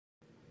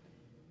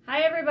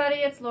Hi everybody,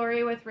 it's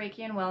Lori with Reiki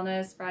and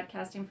Wellness,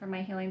 broadcasting from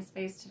my healing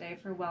space today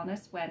for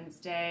Wellness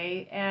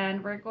Wednesday.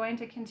 And we're going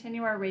to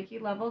continue our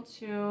Reiki Level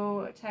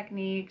 2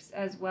 techniques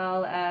as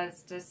well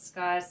as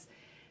discuss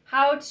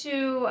how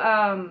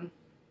to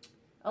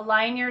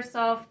align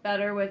yourself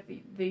better with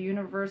the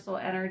universal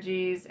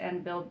energies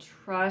and build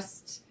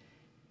trust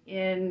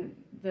in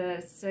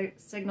the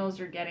signals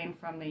you're getting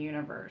from the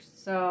universe.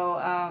 So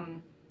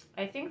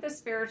I think the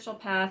spiritual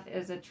path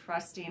is a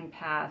trusting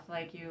path.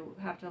 Like, you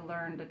have to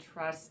learn to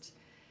trust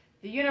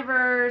the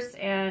universe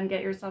and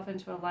get yourself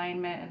into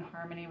alignment and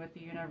harmony with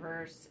the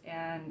universe.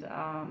 And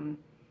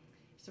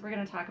so we're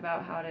going to talk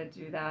about how to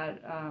do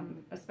that,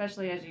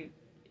 especially as you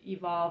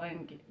evolve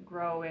and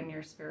grow in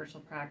your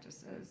spiritual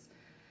practices.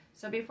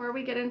 So before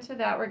we get into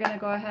that, we're going to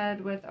go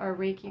ahead with our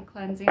Reiki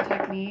cleansing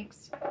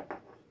techniques.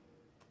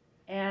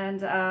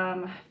 And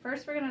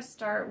first we're going to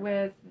start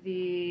with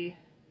the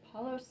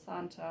Palo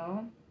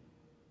Santo.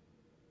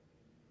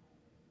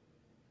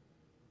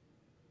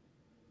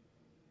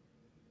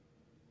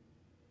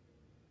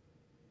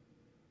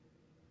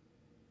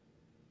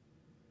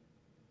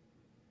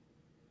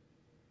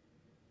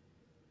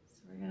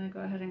 We're going to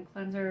go ahead and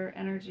cleanse our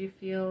energy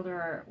field,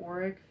 or our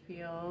auric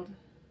field.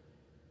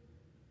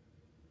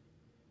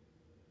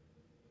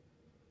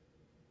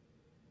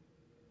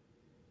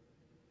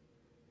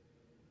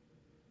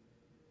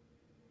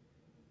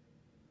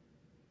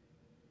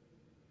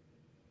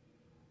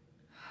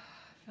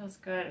 Feels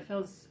good. It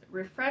feels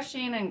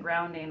refreshing and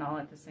grounding all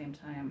at the same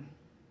time.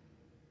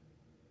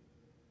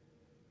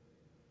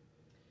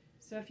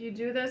 So if you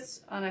do this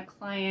on a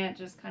client,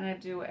 just kind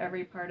of do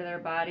every part of their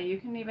body. You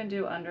can even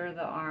do under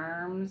the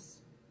arms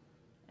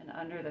and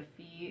under the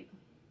feet.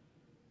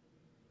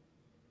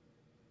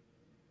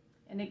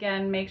 And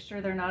again, make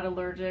sure they're not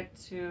allergic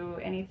to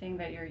anything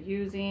that you're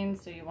using.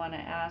 So you want to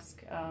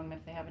ask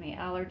if they have any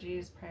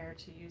allergies prior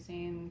to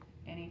using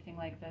anything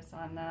like this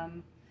on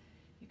them.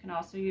 You can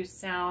also use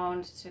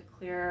sound to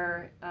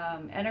clear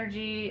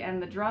energy,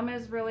 and the drum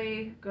is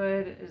really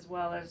good, as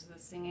well as the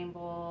singing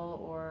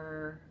bowl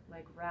or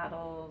like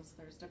rattles.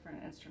 There's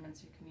different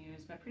instruments you can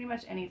use, but pretty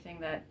much anything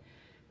that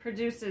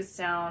produces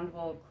sound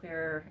will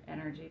clear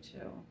energy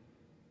too.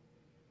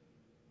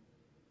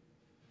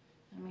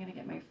 I'm going to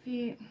get my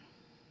feet.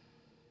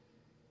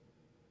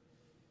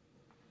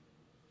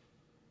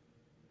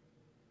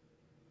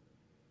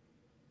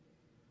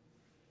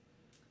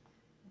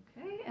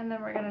 And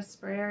then we're going to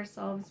spray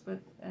ourselves with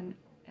an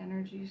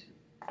energy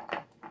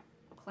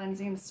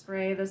cleansing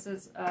spray. This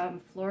is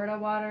Florida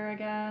water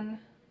again.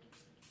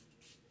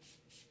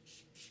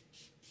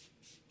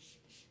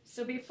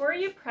 So before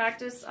you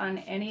practice on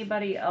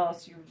anybody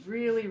else, you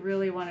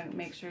really want to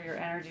make sure your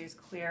energy is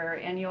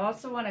clear. And you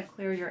also want to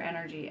clear your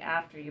energy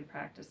after you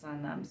practice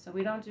on them. So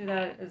we don't do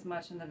that as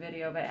much in the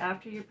video, but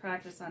after you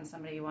practice on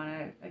somebody, you want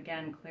to,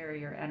 again, clear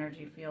your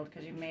energy field,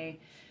 because you may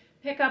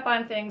pick up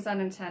on things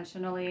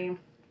unintentionally.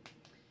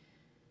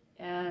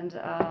 And,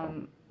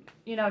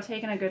 you know,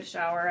 taking a good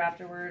shower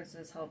afterwards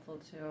is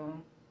helpful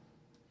too.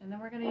 And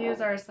then we're going to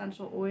use our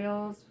essential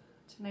oils.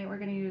 Tonight we're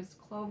going to use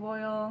clove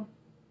oil,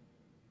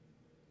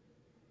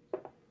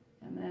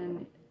 and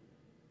then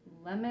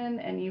lemon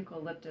and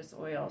eucalyptus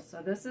oil.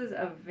 So this is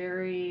a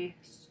very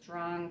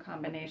strong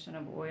combination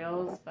of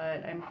oils,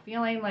 but I'm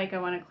feeling like I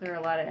want to clear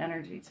a lot of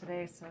energy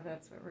today, so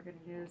that's what we're going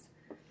to use.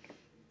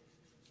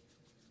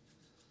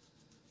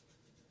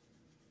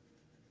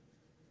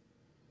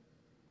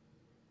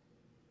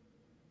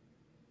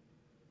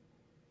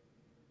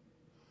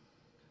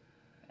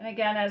 And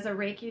again, as a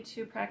Reiki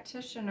 2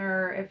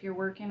 practitioner, if you're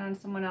working on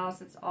someone else,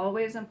 it's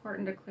always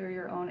important to clear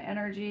your own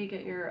energy,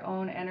 get your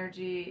own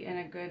energy in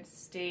a good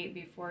state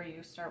before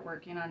you start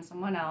working on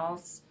someone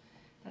else.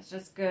 That's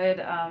just good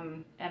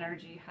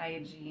energy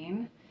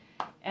hygiene.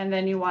 And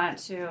then you want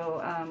to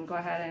go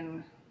ahead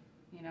and,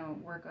 you know,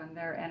 work on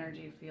their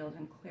energy field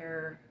and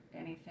clear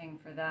anything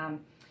for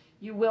them.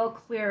 You will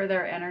clear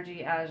their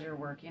energy as you're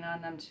working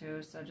on them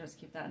too, so just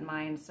keep that in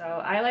mind. So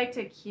I like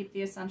to keep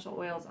the essential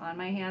oils on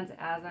my hands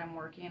as I'm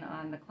working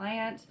on the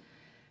client.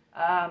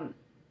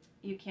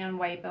 You can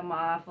wipe them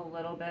off a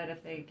little bit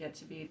if they get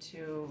to be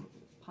too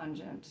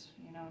pungent,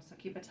 you know, so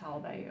keep a towel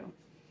by you.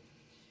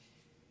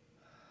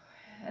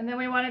 And then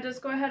we want to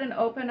just go ahead and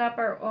open up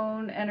our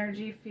own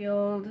energy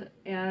field,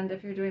 and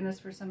if you're doing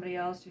this for somebody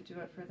else, you do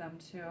it for them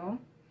too.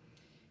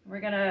 We're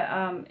going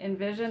to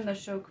envision the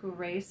Shoku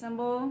Rei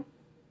symbol.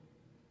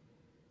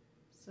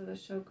 So the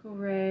Shoku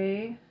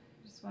Rei,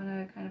 just want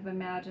to kind of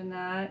imagine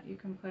that. You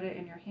can put it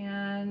in your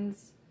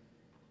hands.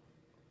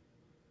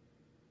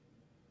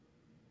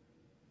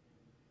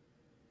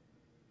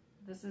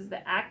 This is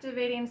the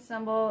activating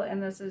symbol,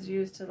 and this is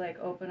used to like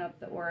open up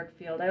the auric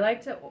field. I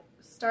like to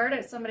start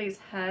at somebody's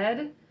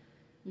head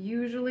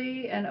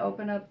usually and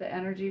open up the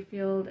energy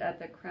field at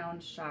the crown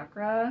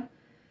chakra.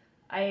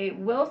 I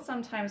will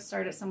sometimes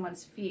start at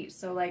someone's feet.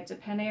 So like,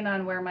 depending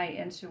on where my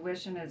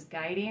intuition is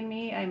guiding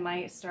me, I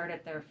might start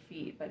at their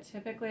feet. But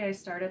typically I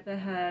start at the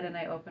head and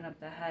I open up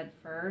the head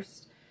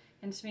first.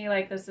 And to me,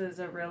 like, this is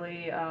a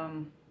really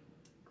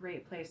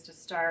great place to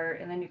start.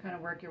 And then you kind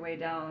of work your way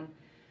down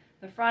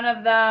the front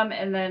of them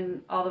and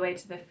then all the way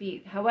to the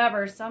feet.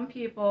 However, some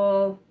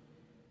people,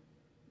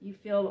 you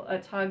feel a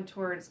tug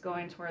towards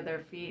going toward their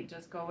feet.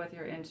 Just go with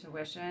your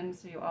intuition.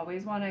 So you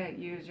always want to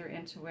use your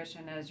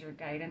intuition as your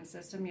guidance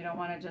system. You don't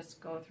want to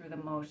just go through the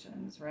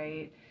motions,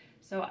 right?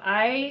 So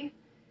I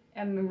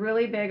am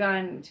really big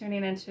on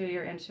tuning into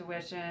your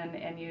intuition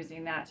and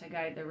using that to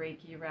guide the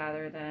Reiki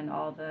rather than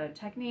all the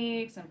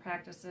techniques and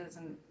practices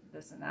and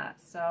this and that.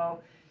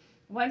 So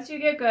once you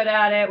get good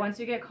at it, once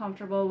you get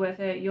comfortable with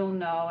it, you'll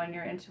know, and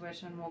your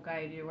intuition will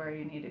guide you where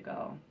you need to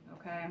go,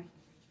 okay?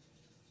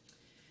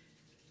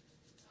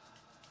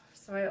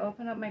 So I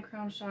open up my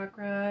crown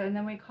chakra, and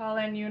then we call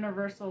in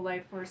universal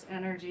life force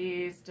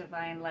energies,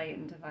 divine light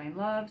and divine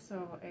love.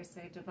 So I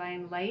say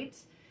divine light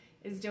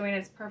is doing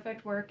its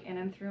perfect work in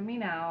and through me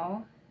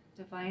now.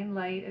 Divine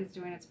light is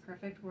doing its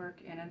perfect work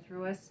in and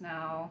through us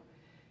now.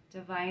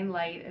 Divine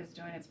light is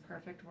doing its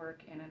perfect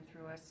work in and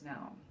through us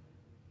now.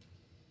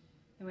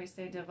 Then we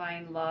say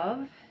divine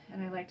love,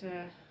 and I like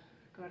to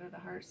go to the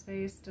heart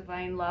space.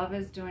 Divine love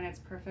is doing its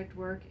perfect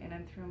work in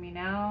and through me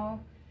now.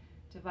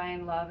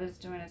 Divine love is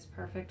doing its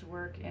perfect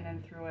work in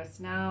and through us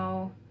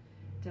now.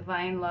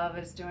 Divine love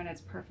is doing its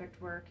perfect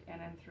work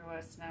in and through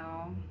us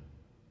now.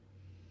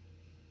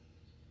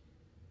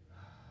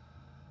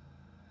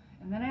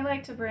 And then I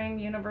like to bring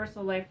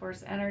universal life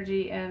force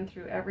energy in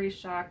through every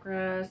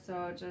chakra.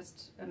 So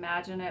just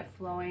imagine it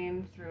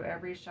flowing through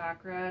every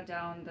chakra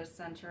down the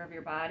center of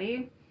your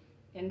body,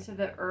 into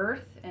the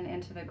earth and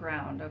into the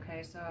ground.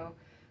 Okay, so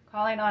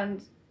calling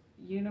on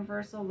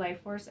universal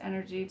life force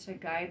energy to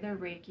guide the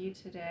Reiki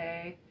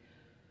today.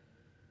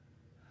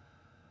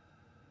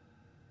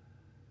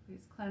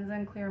 Please cleanse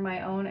and clear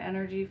my own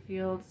energy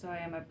field so I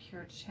am a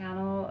pure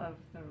channel of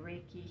the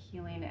Reiki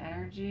healing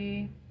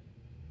energy.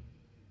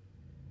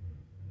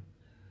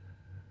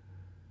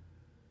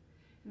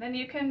 And then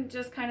you can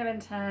just kind of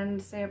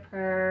intend, say a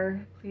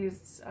prayer.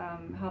 Please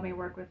help me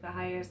work with the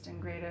highest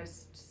and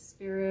greatest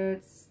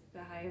spirits,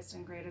 the highest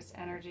and greatest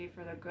energy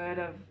for the good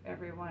of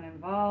everyone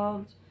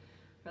involved,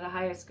 for the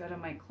highest good of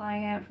my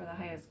client, for the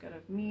highest good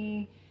of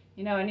me,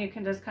 you know, and you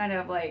can just kind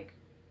of like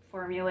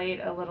formulate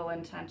a little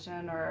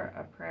intention or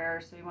a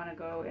prayer. So you want to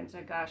go into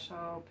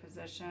Gasho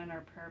position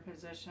or prayer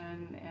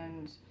position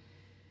and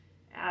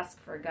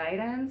ask for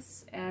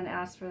guidance and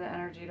ask for the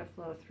energy to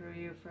flow through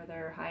you for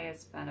their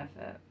highest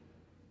benefit.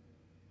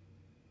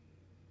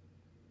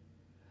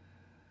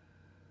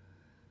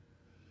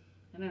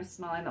 And I'm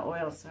smelling the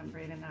oil, so I'm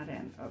breathing that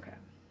in. Okay.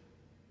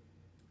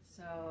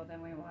 So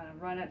then we want to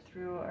run it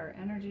through our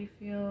energy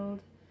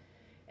field.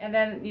 And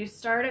then you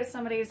start at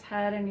somebody's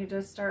head and you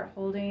just start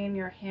holding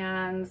your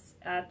hands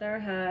at their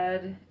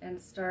head and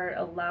start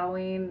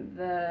allowing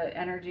the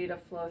energy to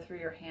flow through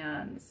your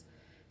hands.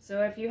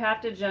 So if you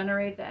have to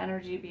generate the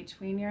energy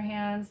between your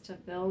hands to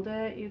build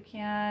it, you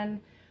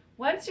can.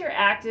 Once you're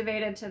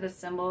activated to the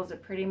symbols,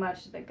 it pretty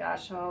much the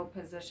Gasho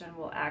position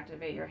will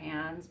activate your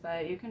hands,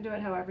 but you can do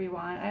it however you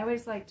want. I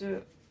always like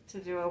to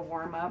do a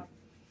warm-up,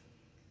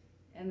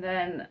 and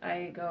then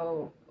I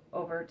go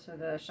over to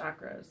the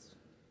chakras,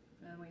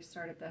 and we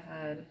start at the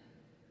head.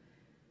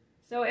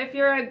 So if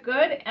you're a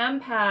good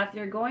empath,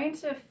 you're going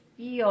to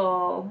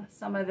feel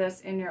some of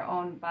this in your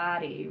own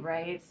body,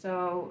 right?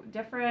 So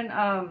different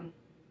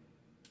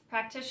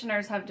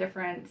practitioners have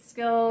different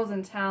skills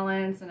and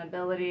talents and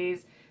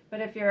abilities. But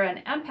if you're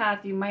an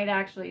empath, you might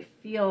actually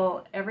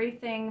feel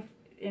everything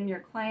in your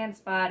client's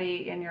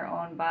body in your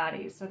own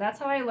body. So that's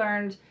how I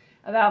learned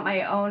about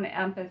my own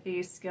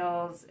empathy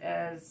skills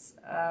as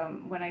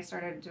when I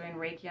started doing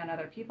Reiki on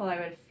other people.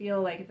 I would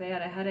feel like if they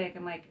had a headache,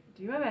 I'm like,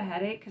 do you have a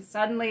headache? Because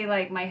suddenly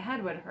like my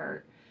head would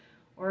hurt.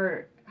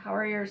 Or how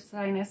are your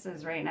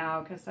sinuses right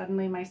now? Because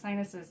suddenly my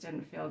sinuses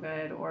didn't feel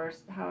good. Or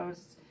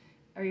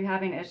are you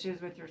having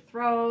issues with your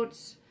throat?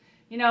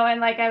 You know,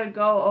 and like I would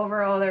go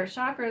over all their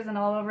chakras and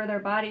all over their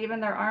body, even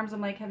their arms.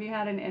 I'm like, have you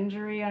had an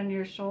injury on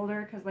your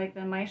shoulder? Because like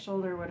then my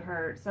shoulder would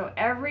hurt. So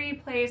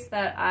every place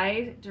that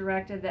I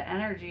directed the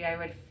energy, I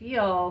would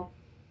feel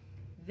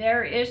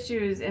their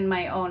issues in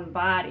my own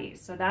body.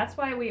 So that's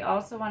why we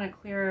also want to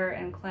clear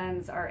and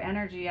cleanse our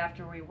energy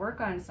after we work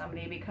on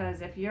somebody,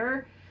 because if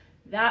you're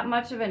that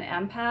much of an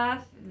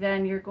empath,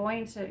 then you're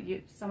going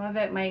to, some of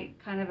it might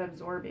kind of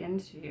absorb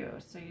into you.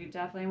 So you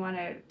definitely want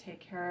to take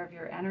care of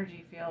your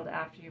energy field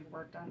after you've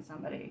worked on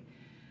somebody.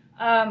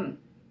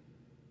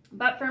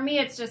 But for me,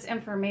 it's just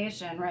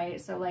information,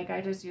 right? So like I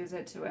just use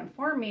it to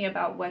inform me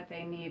about what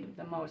they need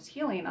the most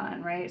healing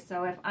on, right?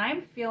 So if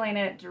I'm feeling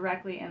it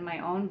directly in my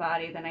own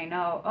body, then I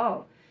know,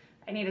 oh,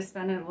 I need to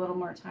spend a little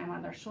more time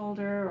on their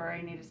shoulder, or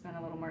I need to spend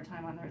a little more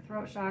time on their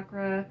throat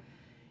chakra.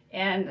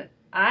 And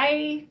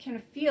I can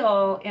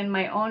feel in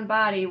my own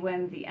body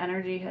when the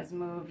energy has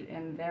moved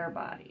in their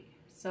body.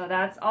 So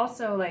that's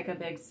also like a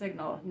big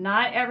signal.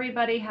 Not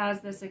everybody has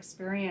this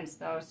experience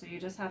though, so you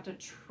just have to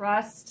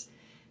trust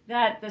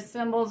that the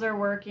symbols are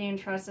working,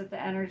 trust that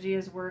the energy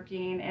is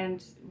working,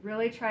 and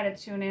really try to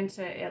tune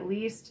into at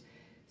least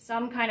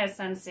some kind of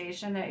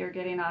sensation that you're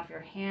getting off your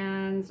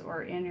hands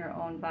or in your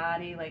own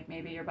body. Like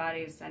maybe your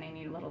body is sending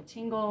you little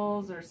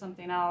tingles or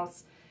something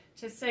else.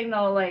 to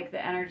signal like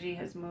the energy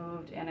has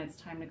moved and it's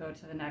time to go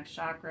to the next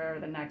chakra or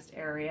the next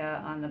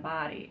area on the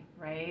body,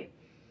 right?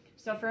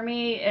 So for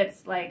me,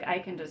 it's like I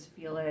can just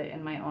feel it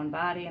in my own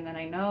body, and then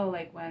I know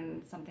like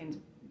when something's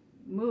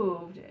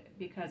moved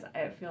because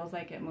it feels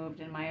like it moved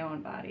in my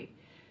own body.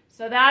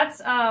 So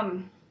that's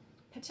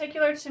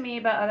particular to me,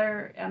 but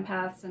other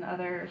empaths and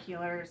other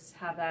healers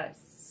have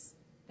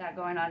that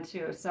going on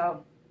too.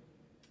 So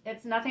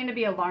it's nothing to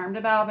be alarmed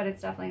about, but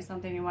it's definitely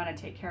something you want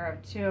to take care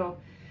of too,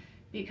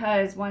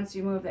 because once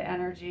you move the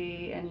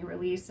energy and you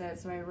release it,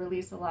 so I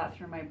release a lot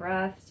through my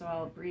breath, so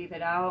I'll breathe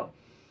it out,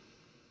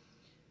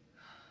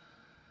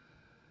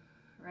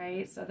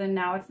 right? So then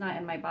now it's not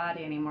in my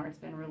body anymore, it's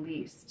been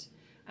released.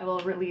 I will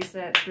release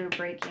it through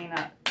breaking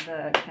up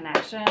the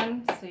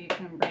connection. So you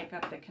can break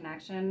up the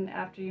connection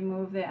after you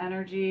move the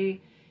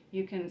energy.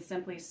 You can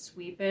simply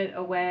sweep it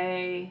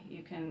away.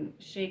 You can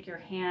shake your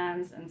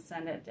hands and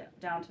send it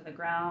down to the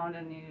ground,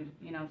 and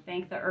you know,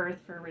 thank the earth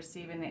for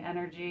receiving the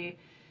energy.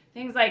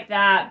 Things like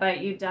that, but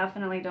you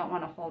definitely don't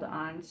want to hold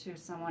on to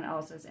someone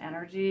else's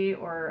energy,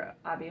 or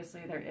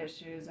obviously their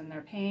issues and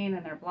their pain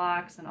and their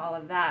blocks and all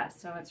of that.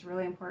 So it's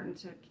really important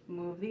to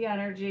move the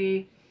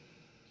energy,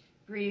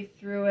 breathe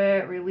through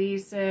it,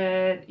 release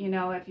it. You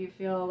know, if you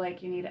feel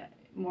like you need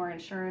more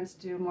insurance,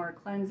 do more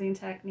cleansing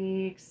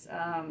techniques,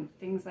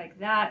 things like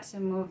that to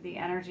move the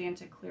energy and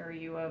to clear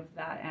you of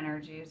that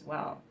energy as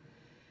well.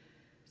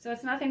 So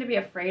it's nothing to be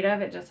afraid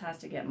of, it just has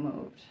to get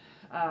moved.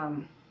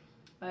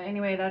 But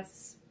anyway,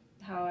 that's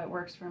how it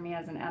works for me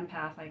as an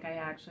empath. Like I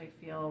actually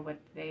feel what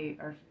they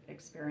are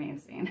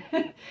experiencing.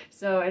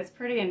 So it's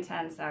pretty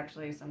intense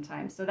actually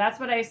sometimes. So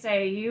that's what I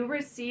say, you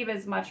receive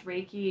as much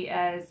Reiki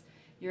as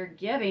you're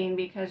giving,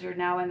 because you're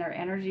now in their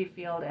energy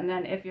field. And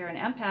then if you're an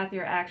empath,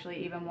 you're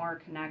actually even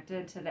more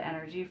connected to the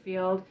energy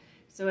field.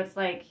 So it's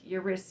like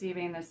you're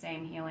receiving the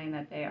same healing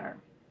that they are.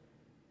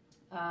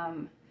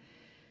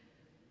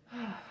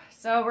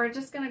 So we're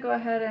just going to go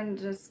ahead and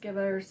just give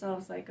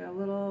ourselves like a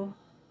little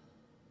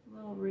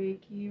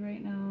Reiki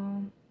right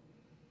now.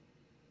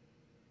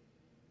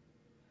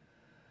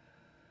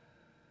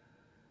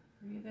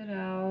 Breathe it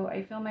out.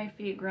 I feel my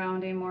feet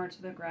grounding more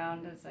to the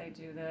ground as I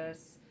do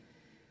this.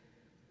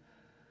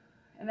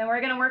 And then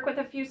we're going to work with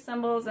a few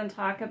symbols and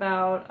talk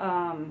about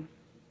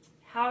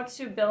how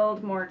to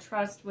build more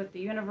trust with the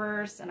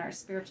universe and our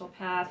spiritual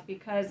path.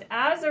 Because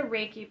as a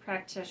Reiki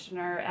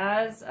practitioner,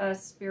 as a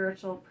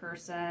spiritual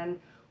person,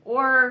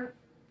 or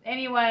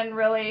anyone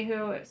really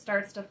who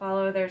starts to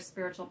follow their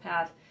spiritual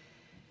path,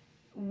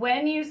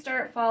 when you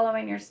start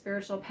following your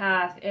spiritual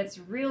path, it's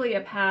really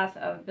a path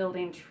of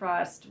building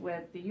trust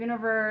with the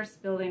universe,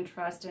 building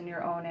trust in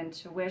your own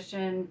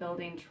intuition,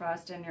 building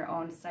trust in your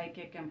own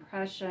psychic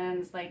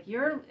impressions. Like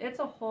it's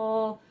a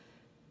whole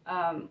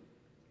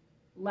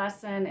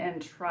lesson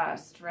in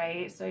trust,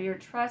 right? So you're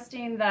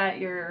trusting that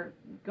you're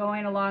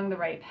going along the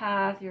right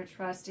path. You're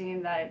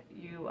trusting that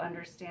you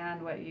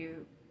understand what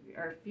you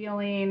are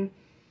feeling.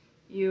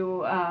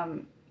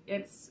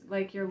 It's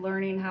like you're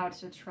learning how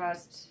to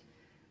trust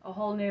a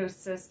whole new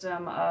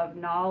system of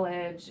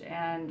knowledge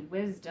and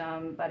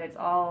wisdom, but it's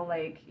all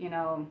like, you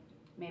know,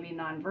 maybe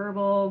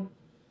nonverbal.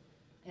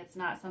 It's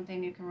not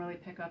something you can really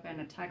pick up in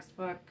a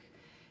textbook.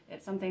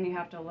 It's something you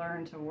have to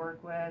learn to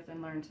work with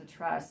and learn to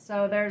trust.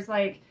 So there's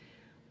like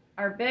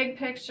our big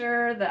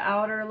picture, the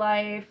outer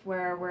life,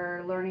 where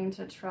we're learning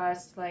to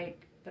trust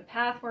like the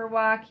path we're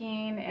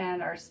walking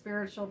and our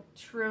spiritual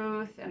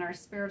truth and our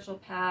spiritual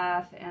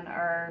path and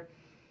our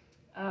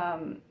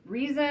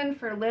reason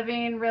for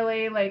living,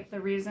 really, like the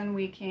reason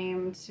we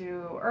came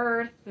to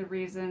Earth, the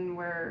reason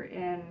we're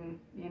in,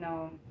 you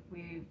know,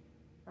 we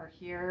are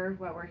here,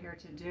 what we're here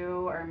to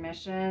do, our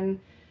mission,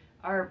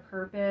 our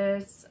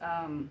purpose.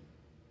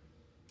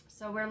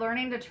 So we're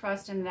learning to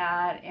trust in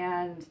that,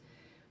 and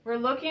we're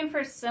looking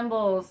for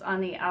symbols on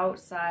the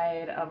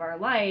outside of our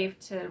life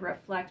to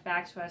reflect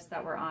back to us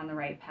that we're on the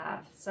right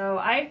path. So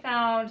I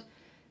found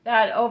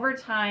that over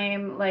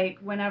time, like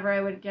whenever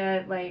I would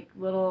get like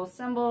little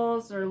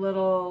symbols or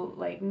little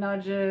like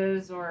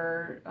nudges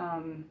or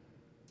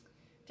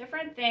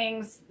different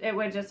things, it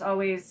would just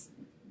always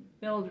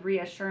build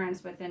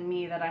reassurance within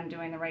me that I'm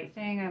doing the right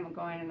thing, I'm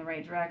going in the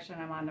right direction,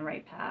 I'm on the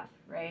right path,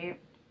 right?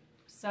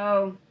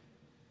 So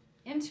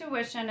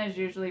intuition is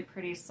usually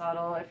pretty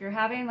subtle. If you're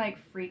having like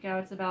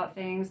freakouts about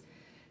things,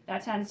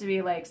 that tends to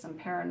be like some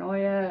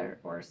paranoia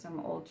or some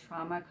old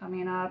trauma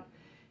coming up.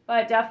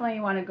 But definitely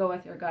you want to go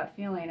with your gut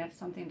feeling. If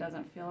something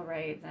doesn't feel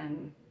right,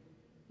 then,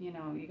 you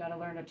know, you got to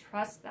learn to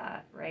trust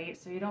that, right?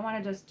 So you don't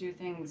want to just do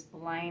things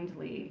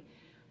blindly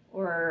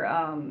or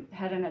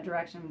head in a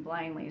direction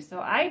blindly. So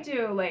I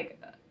do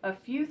like a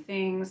few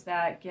things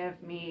that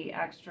give me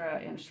extra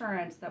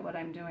insurance that what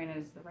I'm doing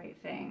is the right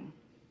thing.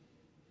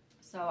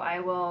 So I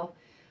will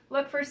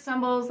look for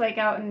symbols like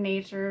out in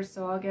nature.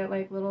 So I'll get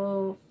like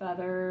little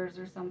feathers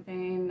or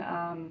something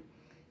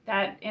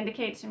that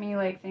indicate to me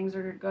like things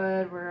are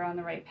good, we're on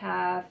the right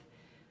path.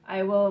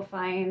 I will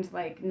find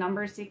like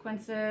number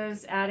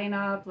sequences adding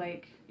up,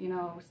 like, you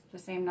know, the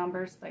same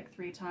numbers like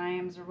 3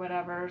 times or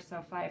whatever.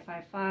 So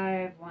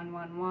 555,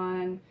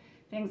 111,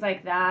 things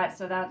like that.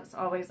 So that's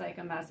always like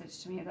a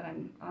message to me that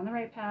I'm on the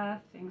right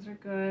path. Things are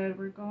good.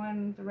 We're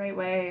going the right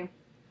way.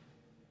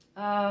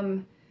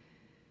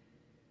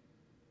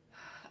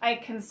 I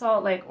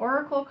consult like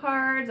oracle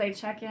cards. I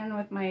check in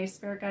with my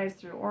spirit guides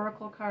through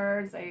oracle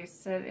cards. I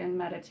sit in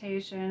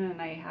meditation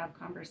and I have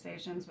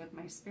conversations with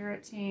my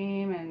spirit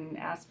team and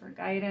ask for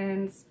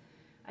guidance.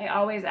 I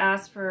always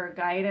ask for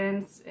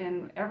guidance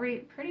in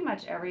pretty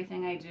much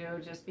everything I do,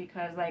 just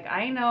because like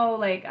I know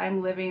like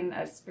I'm living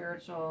a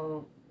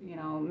spiritual,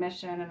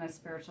 mission and a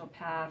spiritual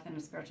path and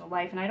a spiritual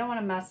life, and I don't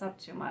want to mess up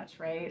too much,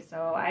 right?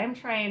 So I'm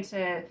trying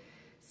to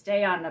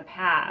stay on the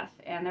path,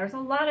 and there's a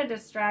lot of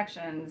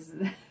distractions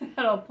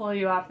that'll pull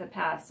you off the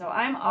path. So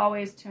I'm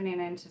always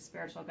tuning into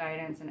spiritual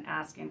guidance and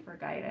asking for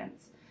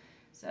guidance.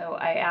 So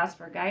I ask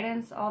for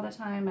guidance all the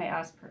time. I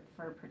ask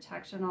for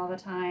protection all the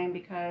time,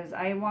 because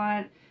I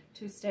want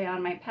to stay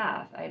on my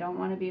path. I don't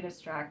want to be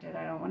distracted.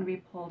 I don't want to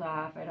be pulled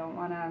off. I don't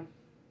want to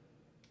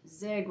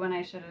zig when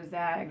I should have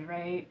zagged,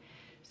 right?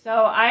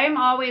 So I'm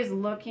always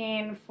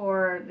looking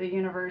for the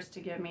universe to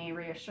give me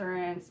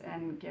reassurance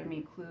and give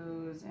me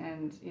clues,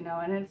 and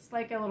and it's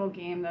like a little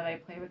game that I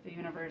play with the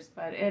universe,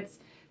 but it's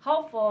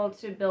helpful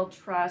to build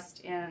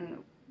trust in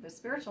the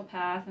spiritual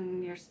path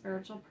and your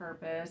spiritual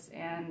purpose,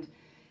 and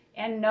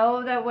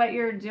know that what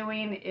you're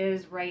doing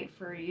is right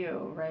for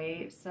you,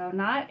 right? So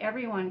not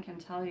everyone can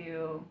tell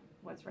you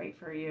what's right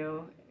for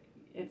you.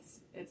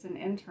 It's an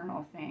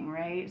internal thing,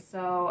 right?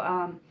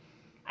 So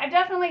I've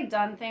definitely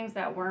done things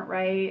that weren't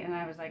right, and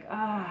I was like,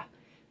 now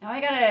I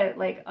gotta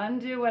like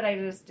undo what I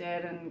just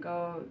did and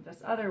go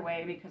this other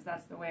way, because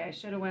that's the way I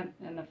should have went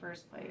in the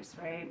first place,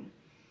 right?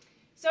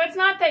 So it's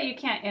not that you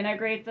can't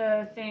integrate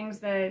the things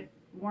that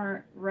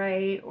weren't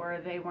right or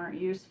they weren't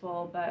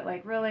useful, but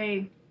like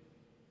really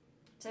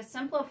to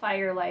simplify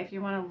your life,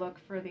 you want to look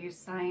for these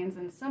signs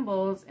and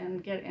symbols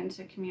and get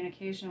into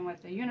communication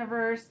with the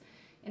universe,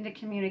 into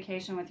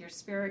communication with your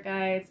spirit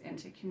guides,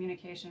 into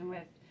communication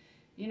with,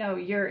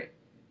 your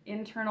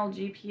internal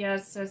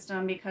GPS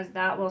system, because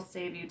that will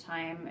save you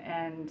time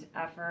and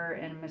effort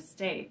and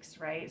mistakes,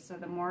 right? So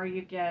the more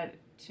you get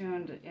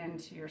tuned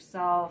into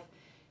yourself,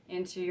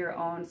 into your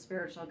own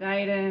spiritual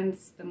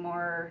guidance, the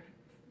more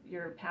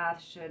your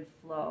path should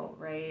flow,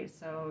 right?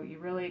 So you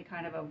really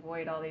kind of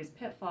avoid all these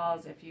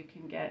pitfalls if you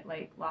can get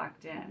like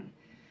locked in.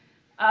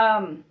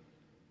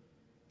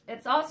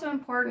 It's also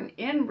important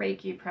in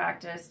Reiki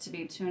practice to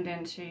be tuned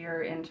into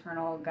your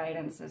internal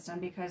guidance system,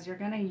 because you're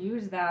going to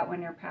use that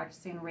when you're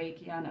practicing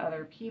Reiki on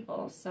other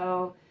people.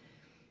 So,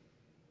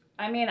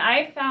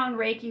 I found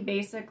Reiki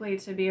basically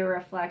to be a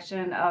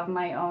reflection of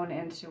my own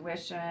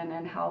intuition,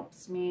 and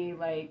helps me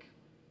like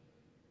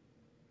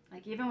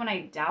even when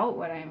I doubt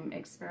what I'm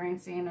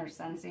experiencing or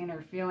sensing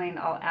or feeling,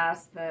 I'll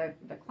ask the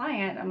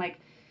client, I'm like,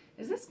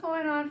 is this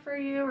going on for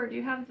you? Or do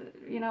you have,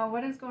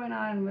 what is going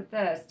on with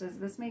this? Does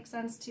this make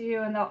sense to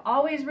you? And they'll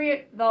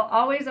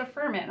always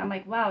affirm it. And I'm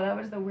like, wow, that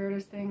was the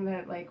weirdest thing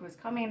that like was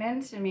coming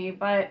into me.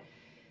 But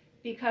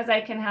because I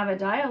can have a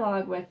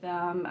dialogue with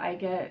them, I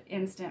get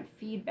instant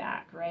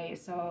feedback,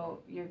 right? So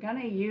you're going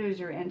to use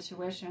your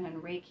intuition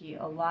in Reiki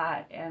a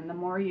lot. And the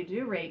more you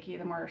do Reiki,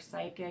 the more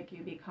psychic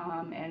you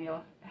become, and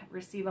you'll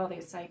receive all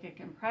these psychic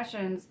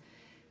impressions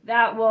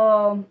that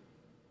will,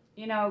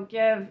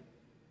 give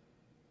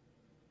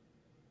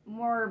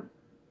more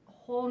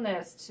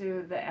wholeness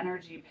to the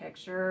energy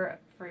picture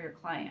for your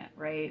client,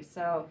 right?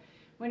 So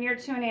when you're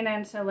tuning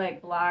into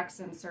like blocks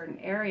in certain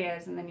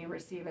areas, and then you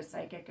receive a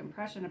psychic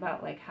impression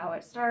about like how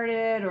it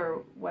started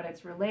or what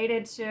it's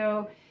related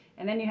to,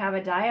 and then you have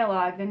a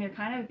dialogue, then you're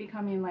kind of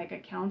becoming like a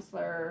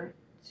counselor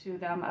to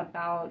them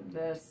about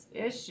this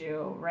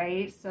issue,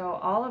 right? So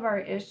all of our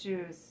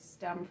issues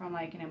stem from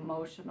like an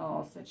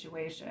emotional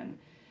situation.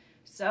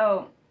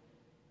 So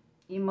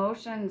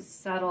emotions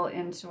settle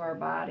into our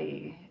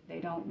body. They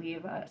don't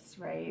leave us,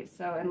 right?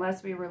 So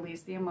unless we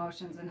release the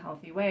emotions in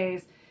healthy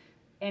ways,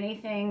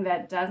 anything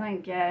that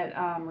doesn't get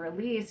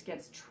released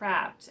gets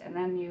trapped. And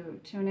then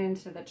you tune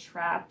into the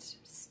trapped,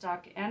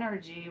 stuck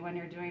energy when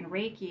you're doing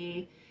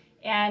Reiki.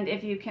 And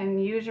if you can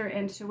use your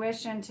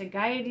intuition to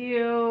guide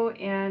you,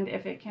 and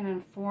if it can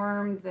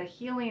inform the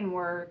healing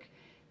work,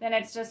 then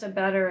it's just a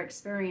better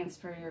experience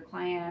for your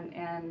client,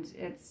 and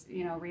it's,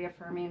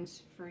 reaffirming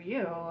for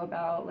you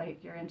about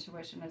like your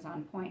intuition is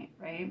on point,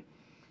 right?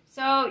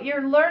 So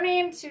you're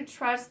learning to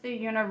trust the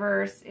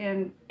universe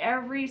in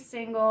every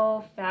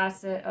single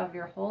facet of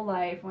your whole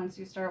life once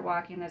you start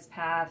walking this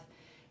path,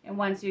 and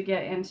once you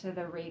get into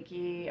the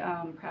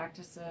Reiki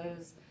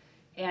practices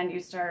and you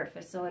start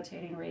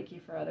facilitating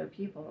Reiki for other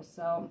people.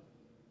 So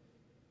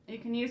you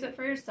can use it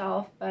for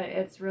yourself, but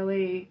it's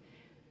really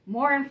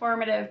more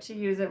informative to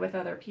use it with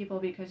other people,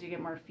 because you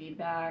get more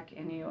feedback,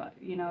 and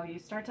you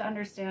start to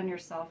understand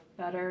yourself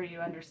better, you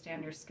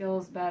understand your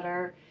skills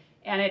better,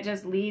 and it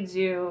just leads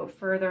you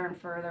further and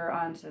further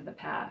onto the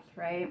path,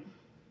 right?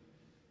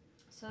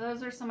 So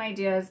those are some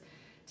ideas.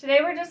 Today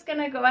we're just going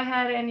to go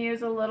ahead and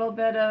use a little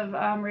bit of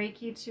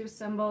Reiki 2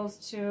 symbols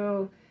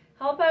to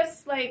help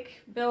us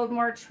like build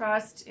more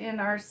trust in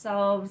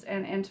ourselves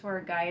and into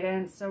our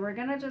guidance. So we're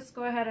going to just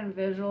go ahead and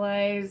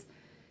visualize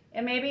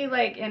And maybe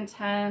like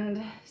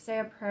intend, say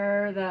a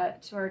prayer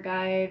that to our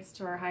guides,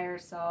 to our higher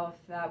self,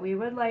 that we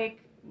would like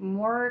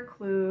more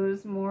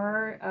clues,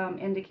 more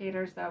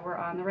indicators that we're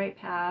on the right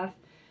path,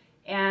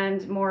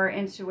 and more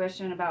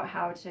intuition about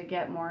how to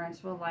get more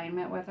into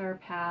alignment with our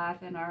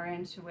path and our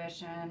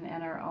intuition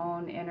and our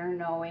own inner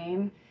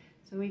knowing.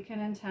 So we can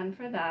intend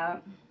for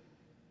that.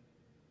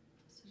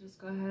 So just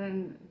go ahead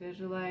and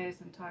visualize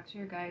and talk to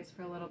your guides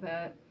for a little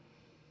bit.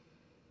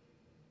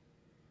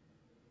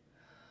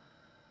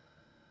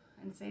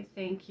 And say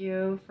thank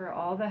you for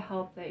all the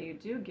help that you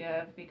do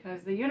give,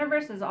 because the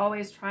universe is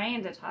always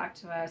trying to talk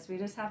to us. We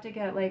just have to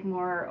get like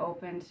more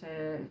open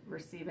to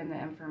receiving the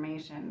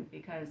information,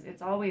 because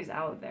it's always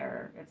out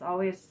there. It's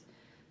always,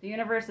 the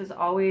universe is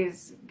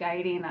always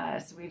guiding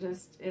us.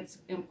 It's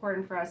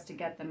important for us to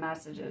get the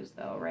messages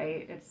though,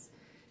 right?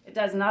 It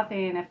does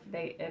nothing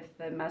if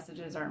the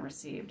messages aren't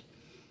received.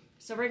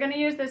 So we're going to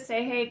use the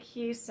Say Hey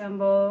key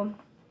symbol.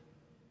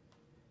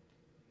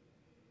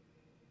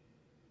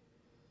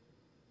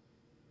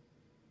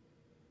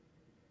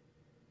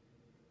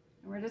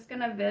 We're just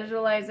going to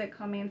visualize it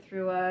coming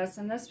through us,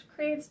 and this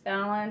creates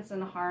balance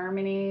and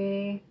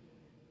harmony.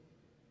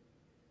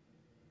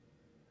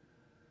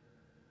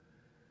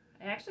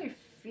 I actually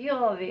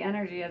feel the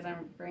energy as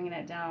I'm bringing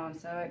it down,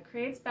 so it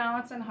creates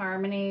balance and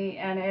harmony,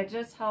 and it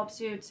just helps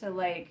you to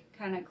like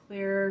kind of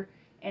clear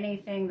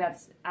anything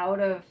that's out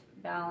of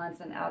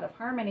balance and out of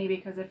harmony,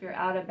 because if you're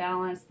out of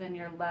balance, then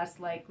you're less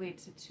likely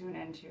to tune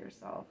into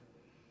yourself.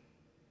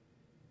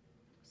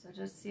 So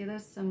just see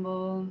this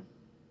symbol.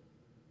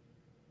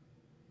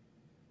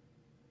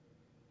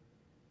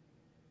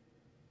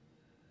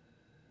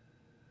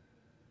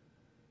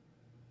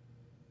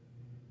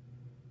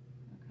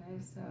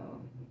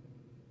 So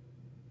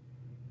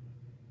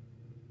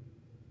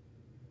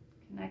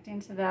connecting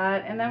to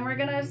that, and then we're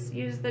going to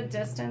use the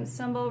distance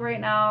symbol right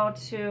now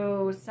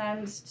to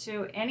send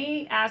to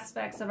any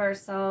aspects of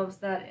ourselves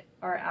that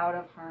are out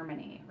of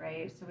harmony,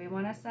 right? So we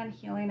want to send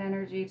healing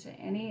energy to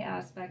any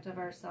aspect of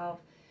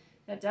ourselves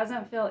that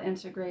doesn't feel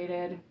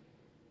integrated,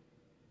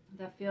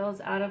 that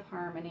feels out of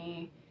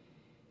harmony,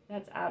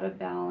 that's out of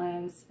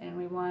balance, and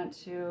we want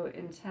to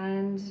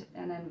intend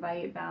and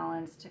invite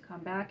balance to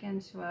come back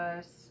into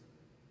us.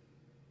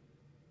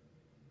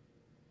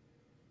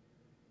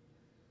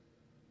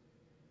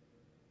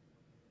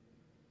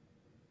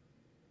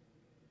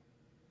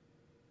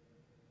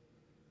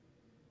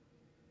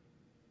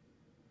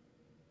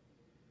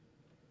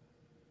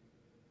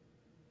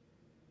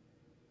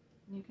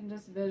 You can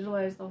just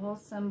visualize the whole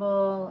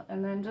symbol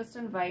and then just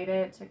invite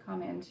it to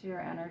come into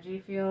your energy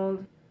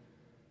field.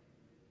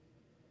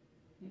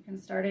 You can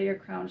start at your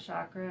crown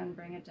chakra and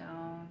bring it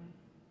down.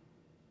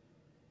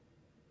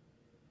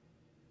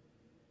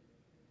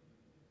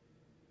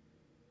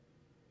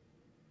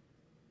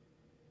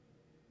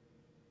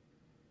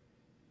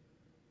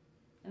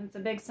 And it's a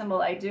big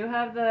symbol. I do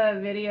have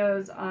the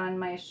videos on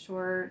my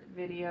short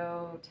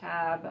video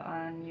tab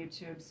on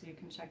YouTube, so you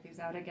can check these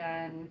out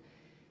again.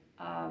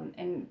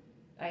 And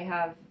I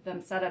have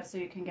them set up so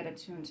you can get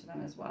attuned to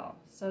them as well.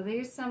 So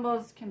these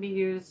symbols can be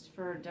used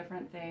for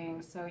different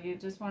things. So you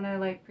just want to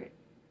like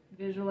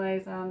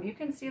visualize them. You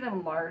can see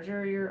them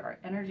larger. Your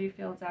energy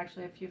field's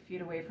actually a few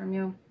feet away from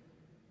you.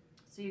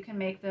 So you can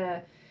make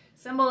the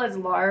symbol as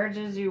large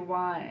as you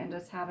want and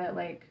just have it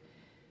like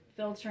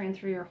filtering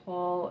through your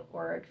whole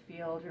auric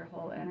field, your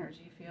whole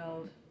energy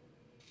field.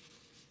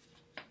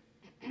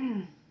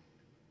 And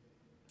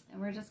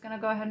we're just going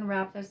to go ahead and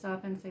wrap this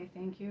up and say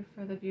thank you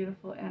for the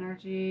beautiful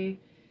energy.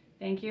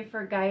 Thank you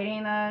for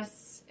guiding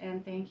us,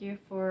 and thank you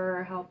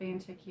for helping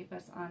to keep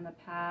us on the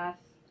path.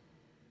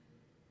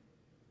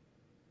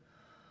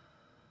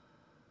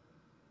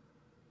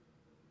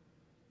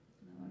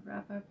 Now we'll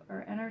wrap up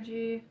our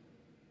energy.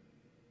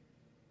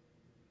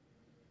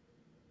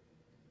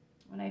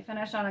 When I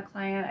finish on a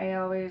client, I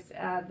always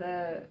add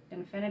the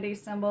infinity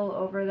symbol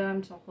over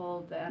them to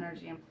hold the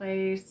energy in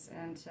place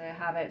and to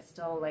have it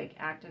still like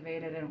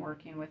activated and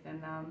working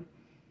within them.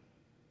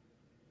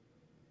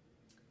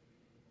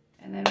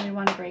 And then we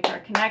want to break our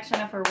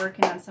connection if we're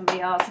working on somebody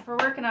else. If we're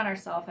working on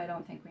ourselves, I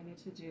don't think we need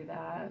to do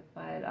that.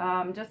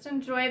 But just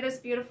enjoy this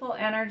beautiful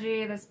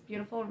energy, this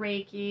beautiful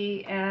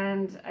Reiki,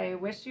 and I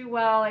wish you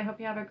well. I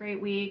hope you have a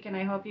great week, and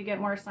I hope you get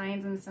more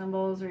signs and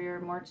symbols, or you're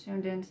more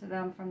tuned into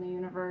them from the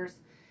universe,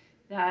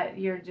 that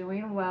you're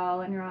doing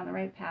well and you're on the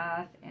right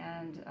path,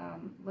 and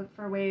look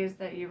for ways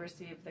that you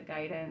receive the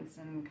guidance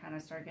and kind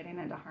of start getting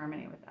into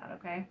harmony with that,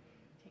 okay?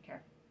 Take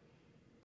care.